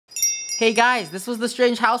Hey guys, this was the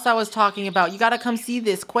strange house I was talking about. You gotta come see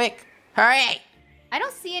this, quick. Hurry! I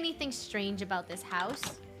don't see anything strange about this house.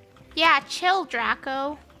 Yeah, chill,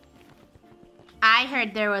 Draco. I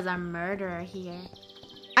heard there was a murderer here.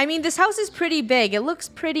 I mean, this house is pretty big. It looks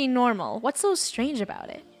pretty normal. What's so strange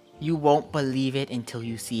about it? You won't believe it until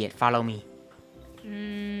you see it. Follow me.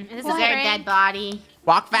 Is there a dead body?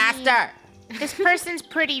 Walk faster! This person's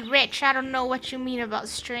pretty rich. I don't know what you mean about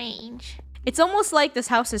strange. It's almost like this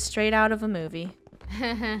house is straight out of a movie.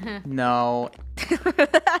 No.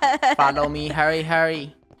 Follow me. Hurry,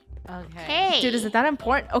 hurry. Okay. Hey. Dude, is it that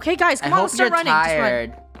important? Okay, guys, come I on, hope let's start you're running.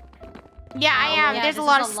 tired. Yeah, I am. Yeah, There's this a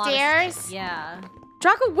lot is of stairs. Yeah.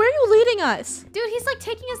 Draco, where are you leading us? Dude, he's like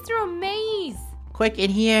taking us through a maze. Quick, in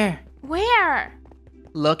here. Where?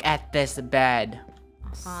 Look at this bed.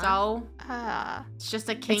 So? It's just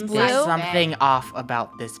a king blue? There's size something bed. off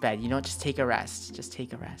about this bed. You know, just take a rest. Just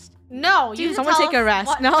take a rest. No, Dude, you someone take a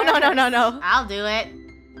rest. No. I'll do it.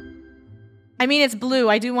 I mean, it's blue.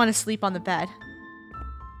 I do want to sleep on the bed.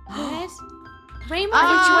 What? Rainbow. I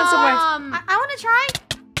think she wants some words. I want to try.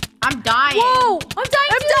 I'm dying. Whoa! I'm dying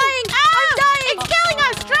too. I'm dying! It's killing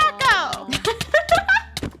us,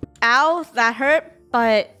 Draco! Ow, that hurt.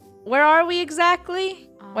 But where are we exactly?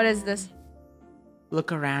 What is this?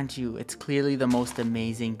 Look around you. It's clearly the most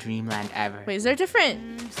amazing dreamland ever. Wait, is there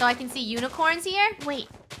different? So I can see unicorns here? Wait,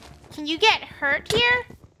 can you get hurt here?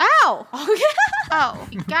 Ow! Oh,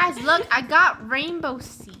 guys, look, I got rainbow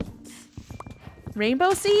seeds.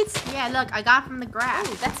 Rainbow seeds? Yeah, look, I got from the grass.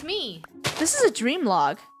 Ooh, that's me. This is a dream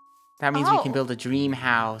log. That means we can Oh. build a dream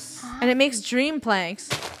house. And it makes dream planks.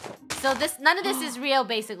 So none of this is real,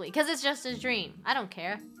 basically, because it's just a dream. I don't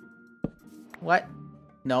care. What?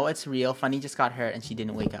 No, it's real. Funny just got hurt and she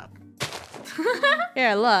didn't wake up.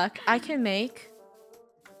 Here, look. I can make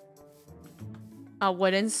a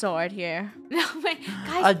wooden sword here. No, wait,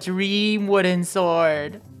 A guys. dream wooden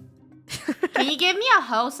sword. Can you give me a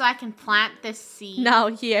hoe so I can plant this seed? No,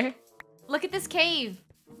 here. Look at this cave.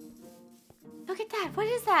 Look at that. What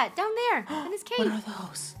is that down there in this What cave? are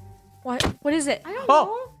those? What is it? I don't Oh!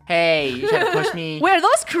 know. Hey, you trying to push me? Wait, are those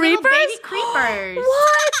Little creepers? baby creepers.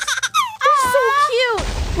 What? They're so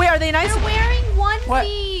cute. Wait, are they nice? They're wearing What?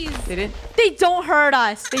 onesies. They didn't? They don't hurt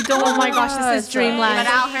us. They don't. Oh my gosh, this is But dreamland.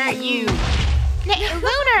 I'll hurt you.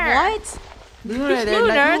 Lunar. What? Lunar, they're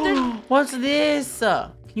Lunar, like, they're- what's this?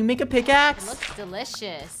 Can you make a pickaxe? Looks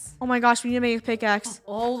delicious. Oh my gosh, we need to make a pickaxe.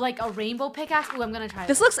 Oh, like a rainbow pickaxe? Ooh, I'm gonna try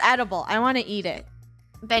This looks edible. I want to eat it.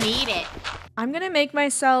 Then eat it. I'm gonna make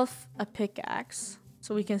myself a pickaxe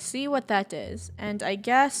so we can see what that is. And I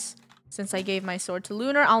guess since I gave my sword to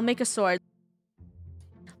Lunar, I'll make a sword.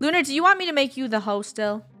 Lunar, do you want me to make you the hoe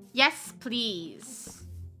still? Yes, please.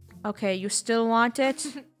 Okay, you still want it?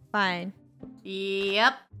 Fine.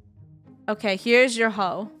 Yep. Okay, here's your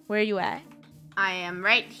hoe. Where are you at? I am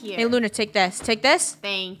right here. Hey, Lunar, take this. Take this.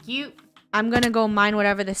 Thank you. I'm gonna go mine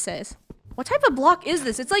whatever this is. What type of block is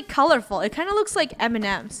this? It's like colorful. It kind of looks like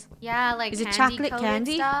M&M's. Yeah, like Is it candy chocolate coated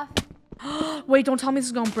candy? stuff. Wait, don't tell me this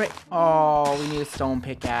is gonna break. Oh, we need a stone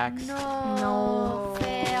pickaxe. No.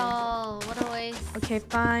 Fail. What a waste. Okay,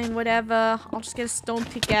 fine, whatever. I'll just get a stone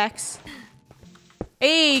pickaxe.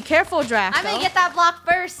 Hey, careful, Draco. I'm gonna get that block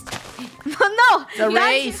first. No, It's a that's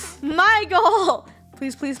race. my goal.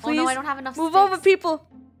 Please, please, Oh please. no, I don't have enough Move sticks. over, people.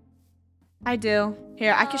 I do.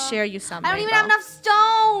 Here, I can share you some. I don't even Rainbow. have enough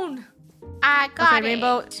stone. I got Okay, it.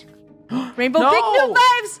 Rainbow. Rainbow, No. big new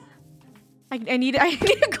vibes. I need a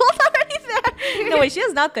gold already there. No, wait, she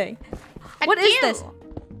has nothing. What is this?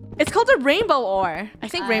 It's called a rainbow ore. I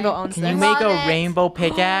think Rainbow owns Can this. you make a Love it. rainbow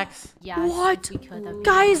pickaxe? Yes, What? we could. That'd be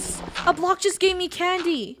Guys, amazing. a block just gave me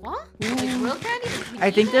candy. What? Like real candy?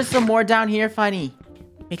 I think there's some more down here, Funny.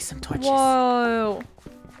 Make some torches. Whoa.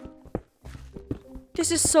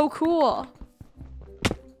 This is so cool.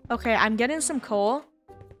 Okay, I'm getting some coal.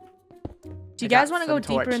 Do you I got guys want to go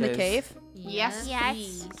some deeper in the torches. cave? Yes, Yes.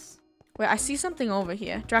 please. Wait, I see something over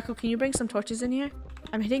here. Draco, can you bring some torches in here?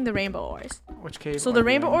 I'm hitting the rainbow ores. Which cave? So are the you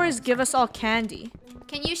rainbow in? ores give us all candy.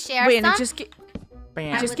 Can you share Wait, and some? it just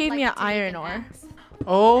Bam. I just would gave me like an to make iron an ore. axe.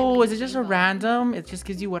 Oh, is it just a random? It just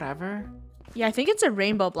gives you whatever? Yeah, I think it's a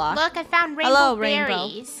rainbow block. Look, I found rainbow Hello, Rainbow.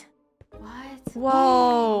 berries. What?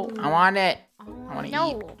 Whoa. I want it. I want to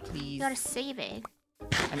No. eat, please. You gotta save it.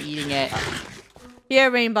 I'm eating it.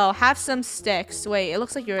 Here, Rainbow, have some sticks. Wait, it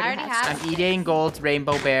looks like you already, already have have some. I'm eating Gold's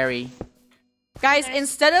rainbow berry. Guys,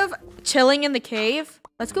 instead of chilling in the cave,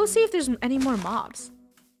 let's go see if there's any more mobs.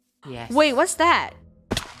 Yes. Wait, what's that?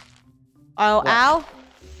 Oh, What? ow.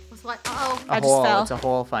 What's what? Uh-oh. A I just hole. fell. It's a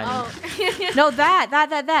hole, Funny. Oh. No,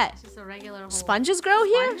 that. It's just a regular hole. Sponges grow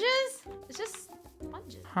here? Sponges? It's just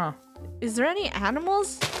sponges. Huh. Is there any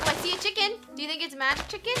animals? Oh, I see a chicken. Do you think it's magic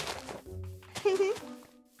chicken?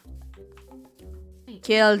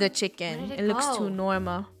 Kill the Where chicken. did It it looks go? too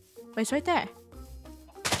normal. Wait, it's right there.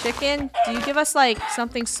 Chicken, do you give us like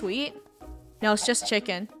something sweet? No, it's just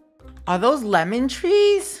chicken. Are those lemon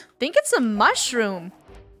trees? Think it's a mushroom.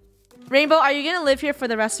 Rainbow, are you gonna live here for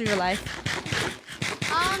the rest of your life?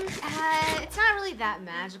 It's not really that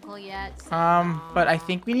magical yet. So But I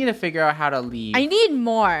think we need to figure out how to leave. I need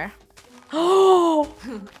more. Oh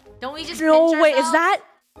don't we just no! pinch Wait, ourselves?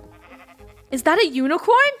 is that a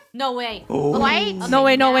unicorn? No way. Oh. Okay, No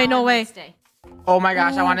way, no way, now no I way. might stay. Oh my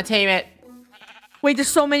gosh, I want to tame it. Wait, there's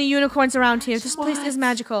so many unicorns around here. This place is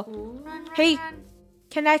magical. Ooh, run, Hey. run.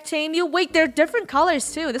 Can I tame you? Wait, they're different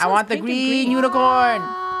colors too. This I one's want the pink and green unicorn.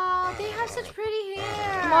 Oh, they have such pretty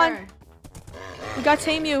hair. Come on. We gotta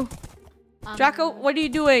tame you. Draco, what are you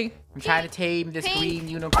doing? I'm trying to tame this Pink. green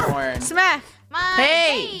unicorn. Smack.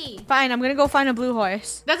 Hey! Fine, I'm gonna go find a blue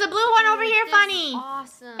horse. There's a blue one over here, This is Funny.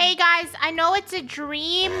 Awesome. Hey guys, I know it's a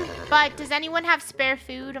dream, but does anyone have spare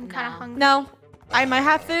food? I'm kind of No. hungry. No, I might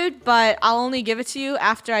have food, but I'll only give it to you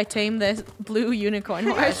after I tame this blue unicorn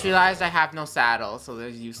I horse. just realized I have no saddle, so they're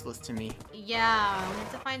useless to me. Yeah, we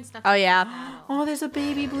have to find stuff. Oh yeah. Oh, there's a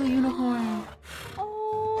baby blue unicorn.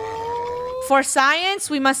 Oh. For science,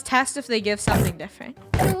 we must test if they give something different.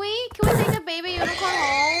 Can we take a baby unicorn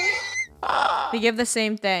home? They give the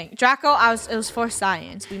same thing. Draco, it was for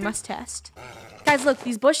science. We must test. Guys, look,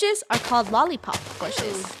 these bushes are called lollipop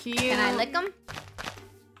bushes. Cute. Can I lick them?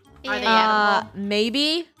 Are they edible?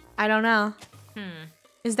 Maybe. I don't know.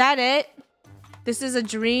 Is that it? This is a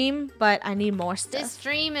dream, but I need more stuff. This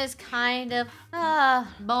dream is kind of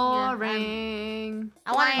boring.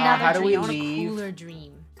 I want How another do dream. we I want leave? a cooler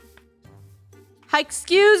dream. Hi,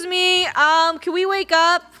 excuse me. Can we wake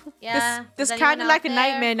up? Yeah. This Is kind anyone of like out a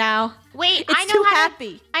there? nightmare now. Wait, It's I know too how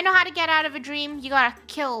happy. to. I know how to get out of a dream. You gotta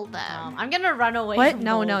kill them. I'm gonna run away. What? from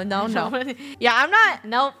No, gold. no, no, I no. don't- Yeah, I'm not.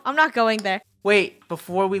 Nope. I'm not going there. Wait,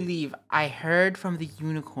 before we leave, I heard from the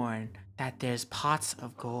unicorn that there's pots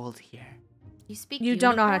of gold here. You speak. You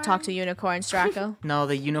don't know how to talk to unicorn? unicorns, Draco. No,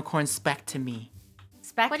 the unicorn spec to me.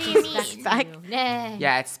 Spec. What do you mean? Spec? Nah.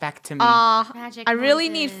 Yeah, it's spec to me. Magic I really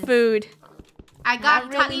need noises. food. I got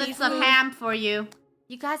really cutlets of food. ham for you,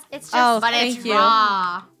 You guys, it's just. Oh, but thank it's you.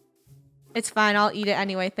 raw. It's fine. I'll eat it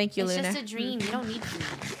anyway. Thank you, It's Luna. just a dream. You don't need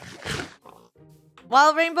food.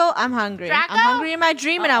 Well, Rainbow, I'm hungry. Draco? I'm hungry in my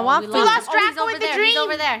dream and I want We food. lost him. Oh, he's Draco over in the there. dream. He's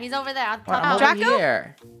over there. He's over there. I'll Well, talk I'm to him. over Draco?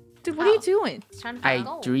 here. Dude, what are you doing? He's trying to I find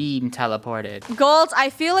gold. dream teleported. Gold, I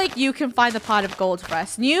feel like you can find the pot of gold for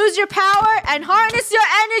us. Use your power and harness your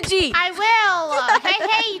energy. I will.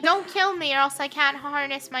 Hey, don't kill me, or else I can't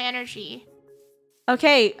harness my energy.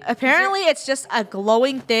 Okay, apparently it's just a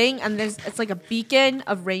glowing thing and it's like a beacon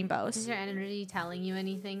of Is rainbows. your energy telling you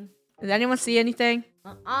anything? Does anyone see anything?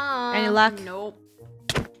 Any Any luck? Nope.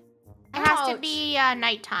 It has to Ouch. be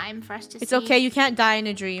nighttime for us to It's see. okay, you can't die in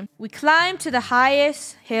a dream. We climbed to the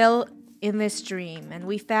highest hill in this dream and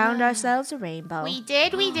we found ourselves a rainbow. We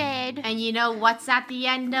did. And you know what's at the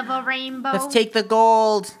end of a rainbow? Let's take the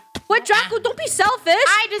gold. What, Draco? Don't be selfish.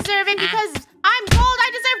 I deserve it because I'm gold.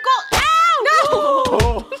 I deserve gold. Ow! No!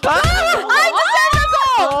 Oh, I deserve the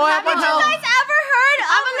gold! Oh, I have one Have you health. guys ever heard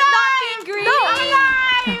of not being greedy? I'm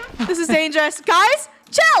alive. This is dangerous. Guys,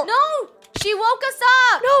 chill! No! She woke us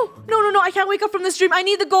up! No, I can't wake up from this dream. I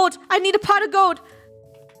need the gold. I need a pot of gold.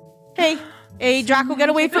 Hey, Draco, get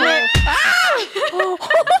away from me.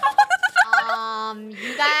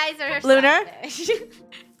 You guys are Lunar? selfish.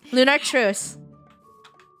 Lunar, truce.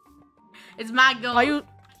 It's my goal. Are you...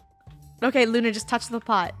 Okay, Lunar, just touch the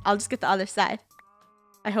pot. I'll just get the other side.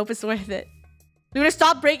 I hope it's worth it. Lunar,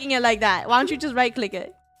 stop breaking it like that. Why don't you just right-click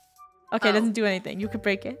it? Okay, it doesn't do anything. You could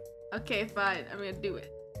break it. Okay, fine. I'm gonna do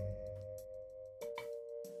it.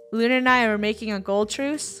 Lunar and I are making a gold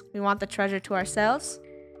truce. We want the treasure to ourselves.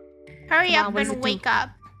 Hurry Come on, up what does it and do? wake up.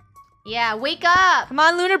 Yeah, wake up! Come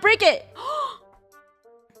on, Lunar, break it.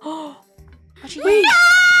 Wait.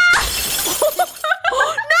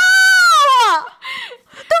 No!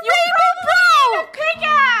 The rainbow broke!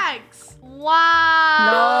 Pickaxe.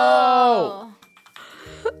 Wow! No!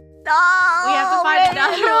 No! We have to find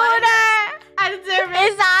another one. Lunar! I deserve it!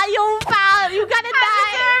 It's not your fault. You gotta die.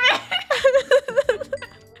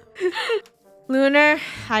 Lunar,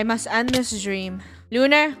 I must end this dream.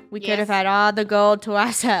 Lunar, we could Yes. have had all the gold to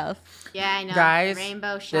ourselves. Yeah, I know. Guys, the rainbow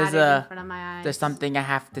there's shattered in front of my eyes. There's something I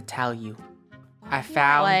have to tell you. I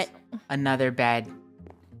found What? another bed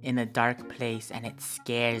in a dark place and it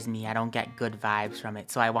scares me. I don't get good vibes from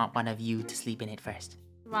it, so I want one of you to sleep in it first.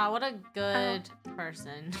 Wow, what a good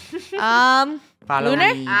person. Follow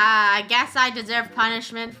Lunar? me. I guess I deserve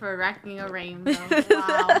punishment for wrecking a rainbow.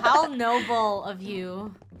 Wow, how noble of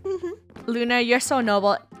you. Lunar, you're so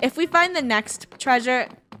noble. If we find the next treasure,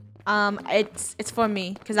 it's for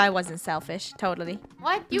me because I wasn't selfish. Totally.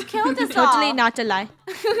 What? You killed us all. Totally not to lie.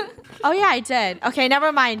 Oh yeah, I did. Okay,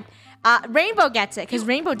 never mind. Rainbow gets it because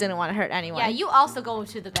Rainbow didn't want to hurt anyone. Yeah, you also go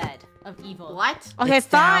to the bed of evil. What? Okay, It's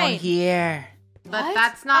down fine. here. But What?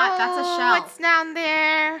 that's not. That's a shelf. It's down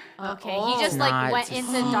there. Okay, he just like Nah, went it's a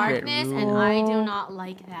into secret darkness, and I do room. not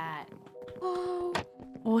like that. Oh,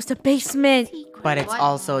 it's the basement. But it's What?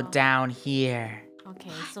 also down here. Okay,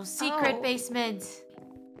 so secret Oh. basement.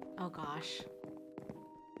 Oh gosh.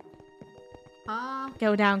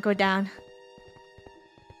 Go down, go down.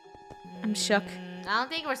 I'm shook. I don't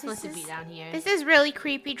think we're supposed to This be is- down here. This is really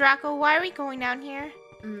creepy, Draco. Why are we going down here?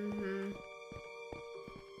 Mm-hmm.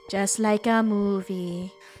 Just like a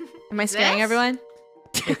movie. Am I scaring This? everyone?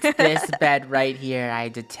 It's this bed right here. I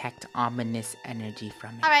detect ominous energy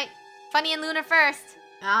from it. All right, Funny and Lunar first.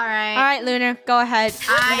 All right. All right, Lunar, go ahead.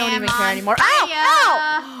 We don't even care anymore. Ow!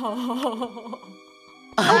 Ow!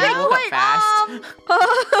 Okay, woke up fast.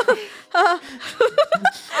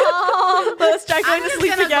 Let's try going to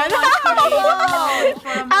sleep again.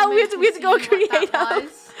 Ow, we have to go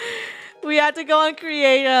creative. We have to go on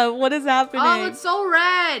creative. What is happening? Oh, it's so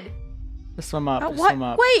red. Just swim up. Just what? swim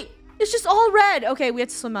up. Wait, it's just all red. Okay, we have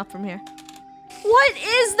to swim up from here. What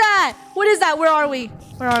is that? What is that? Where are we?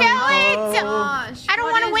 Where are we? Gosh, I don't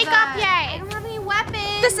what want to is wake that? up yet. I don't have any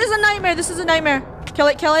weapons. This is a nightmare. This is a nightmare. Kill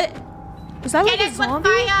it, kill it. Is that like Hit a it with zombie?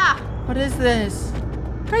 fire. What is this?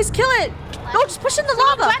 Guys, kill it. No, just push it in the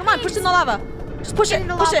lava. Come on, push it in the lava. Just push it. in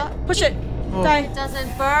the Push lava. it. Push it. Oh. Die. It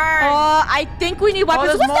doesn't burn. I think we need weapons.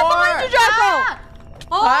 there's What's that more. behind you, Draco?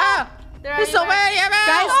 Oh, Ah! they're There's so everywhere. many of them!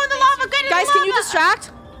 Guys, Go in the lava. Get in Guys, the can you lava.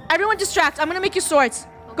 distract? Everyone distract. I'm gonna make you swords.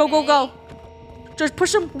 Go, go, go. Just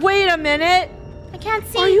push them. Wait a minute. I can't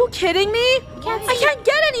see. Are you kidding me? Can't I see. can't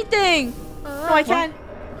get anything. No, I can.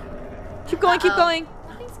 Keep going, keep going.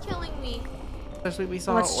 Nothing's killing me. Especially we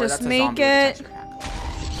saw. Let's or just that's a make zombie with a it-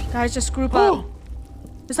 touch Guys, just group up.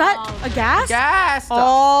 Is that a gas? Gas!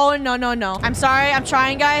 Oh, no, no, no. I'm sorry. I'm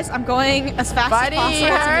trying, guys. I'm going as fast Buddy, as possible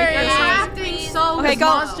to make hurry. this. Acting so Okay, There's go,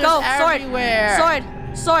 monsters go. Sword. everywhere.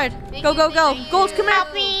 Sword. Sword. Go, go, go. Thank you. Gold, come here.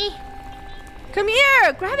 Help me. Come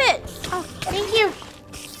here. Grab it. Oh, thank you.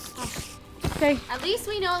 Okay. At least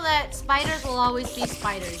we know that spiders will always be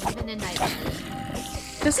spiders, even in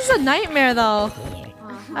nightmares. This is a nightmare, though.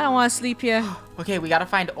 I don't want to sleep here. Okay, we gotta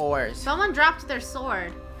find ores. Someone dropped their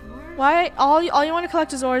sword. Why? All you want to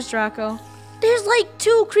collect is ores, Draco. There's like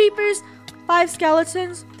 2 creepers, 5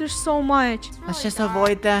 skeletons. There's so much. Let's just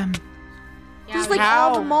avoid them. Yeah, There's we- like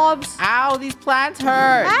all the Ow. mobs. Ow, these plants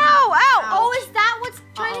hurt. Ow! Ow! Oh, is that what's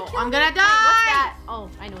trying to kill I'm me? gonna Wait, die. what's that? Oh,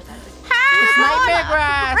 I know what that is. It's nightmare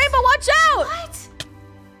grass. Rainbow, watch out! What?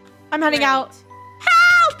 I'm heading out.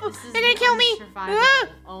 Help! This is They're gonna kill me. survival. Ah.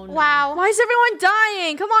 Oh no. Wow. Why is everyone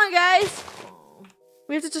dying? Come on, guys.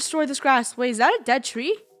 We have to destroy this grass. Wait, is that a dead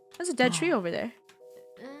tree? There's a dead tree over there.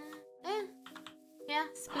 Yeah,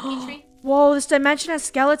 spooky tree. Whoa, this dimension has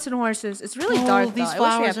skeleton horses. It's really dark, though. These I wish we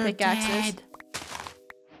flowers had are pickaxes. dead.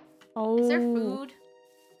 Oh. Is there food?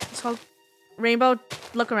 It's called Rainbow,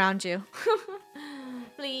 look around you.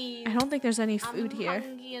 Please. I don't think there's any food I'm here.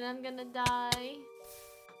 hungry and I'm gonna die.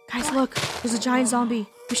 Guys, look. There's a giant zombie.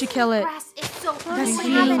 We should kill it. Grass is so Guys, Think can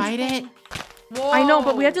we you can fight it? I know,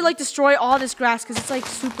 but we have to like destroy all this grass because it's like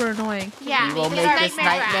super annoying. Yeah. We will it's make this nightmare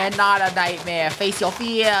nightmare grass. not a nightmare. Face your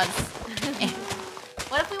fears.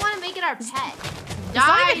 What if we want to make it our pet? It's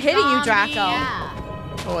not even hitting you, Draco. Yeah.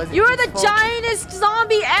 Oh, is it You're the peaceful? giantest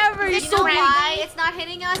zombie ever. You're You so know big. why it's not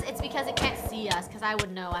hitting us? It's because it can't see us. Because I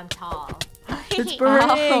would know I'm tall. It's burning.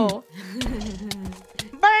 Oh.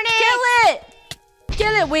 Burn it. Kill it!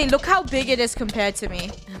 Kill it! Wait, look how big it is compared to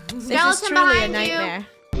me. This is Skeleton truly a behind you. nightmare.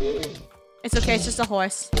 It's okay, it's just a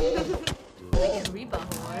horse. Like a Reba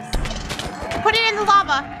horse. Put it in the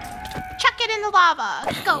lava. Chuck it in the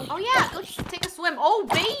lava. Go. Oh yeah, go take a swim. Oh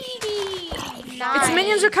baby. Its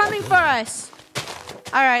minions are coming for us.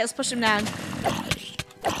 Alright, let's push him down.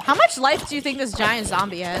 How much life do you think this giant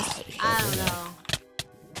zombie has? I don't know.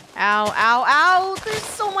 Ow, ow, ow! There's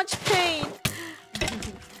so much pain.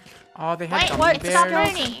 Oh, they had Wait, gummy what? It's bears. not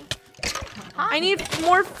burning. I need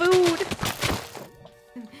more food.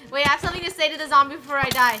 Wait, I have something to say to the zombie before I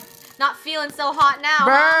die. Not feeling so hot now.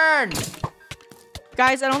 Burn!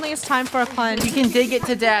 Guys, I don't think it's time for a punch. We can dig it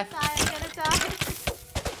to death. I'm gonna die.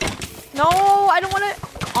 No, I don't want to.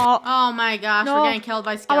 Oh, Oh my gosh, No. we're getting killed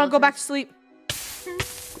by skeletons. I want to go back to sleep.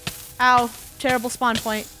 Ow, terrible spawn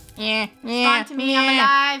point. It's gone to me. I'm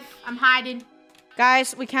alive. I'm hiding.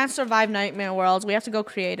 Guys, we can't survive nightmare worlds. We have to go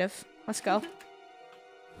creative. Let's go.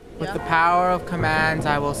 With the power of commands,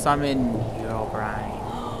 I will summon Herobrine.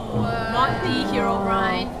 Not the hero,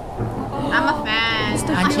 Brian. I'm a fan.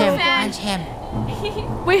 Punch him, fan. punch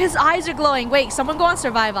him. Wait, his eyes are glowing. Wait, someone go on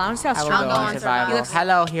survival. I want to see how I will strong go he on is. survival. He looks-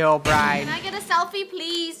 Hello, Herobrine. Can I get a selfie,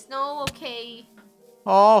 please? No, okay.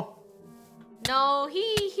 Oh, No,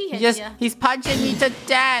 he hit just ya. he's punching me to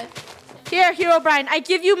death. Here, Herobrine, I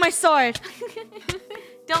give you my sword.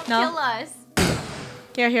 Don't No. kill us.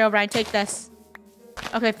 Here, Herobrine, take this.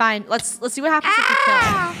 Okay, fine. Let's see what happens if we kill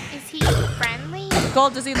him. Is he friendly?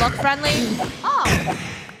 Gold, does he look friendly? Oh.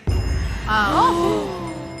 Oh.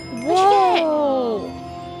 Whoa!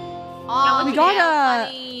 Oh, we got yeah, a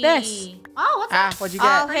funny. this. Oh, what's that? What'd you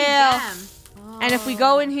I'll get? hail. Gem. And if we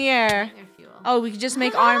go in here, Nightmare fuel. oh, we can just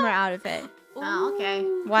make armor out of it. Oh, okay.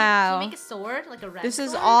 Can Wow. you make a sword? Like a red This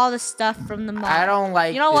is sword? all the stuff from the mod. I don't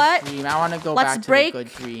like You know this what? dream. I want to go Let's back break- to the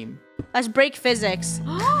good dream. Let's break physics.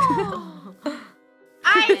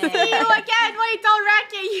 I see you again. Wait, don't wreck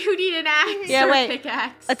it. You need an axe. Yeah, or a wait.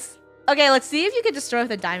 pickaxe. Let's see if you can destroy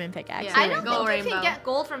with a diamond pickaxe. Yeah. I don't Go think you rainbow. can get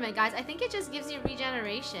gold from it, guys. I think it just gives you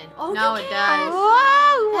regeneration. Oh, No, you it can. does.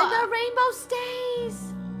 Whoa! And the rainbow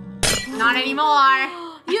stays. Not anymore.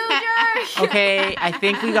 You jerk. Okay, I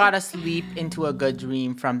think we gotta sleep into a good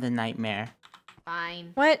dream from the nightmare.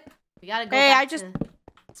 Fine. What? We gotta go Hey, back I just- to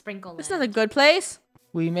Sprinkle This is Land. not a good place.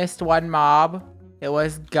 We missed one mob. It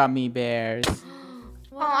was gummy bears.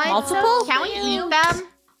 Multiple? Can we eat them?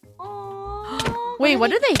 Oh. Wait,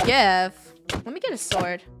 what do they give? Let me get a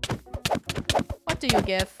sword. What do you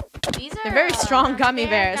give? These are They're very strong gummy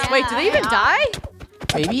bears. Wait, do they even die?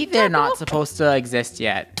 Maybe they're not supposed to exist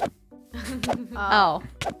yet. Oh.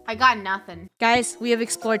 I got nothing. Guys, we have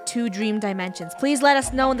explored 2 dream dimensions. Please let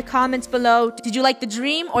us know in the comments below. Did you like the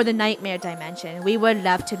dream or the nightmare dimension? We would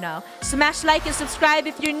love to know. Smash like and subscribe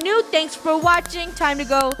if you're new. Thanks for watching. Time to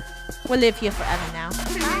go. We'll live here forever now.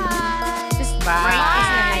 Bye. Just Bye.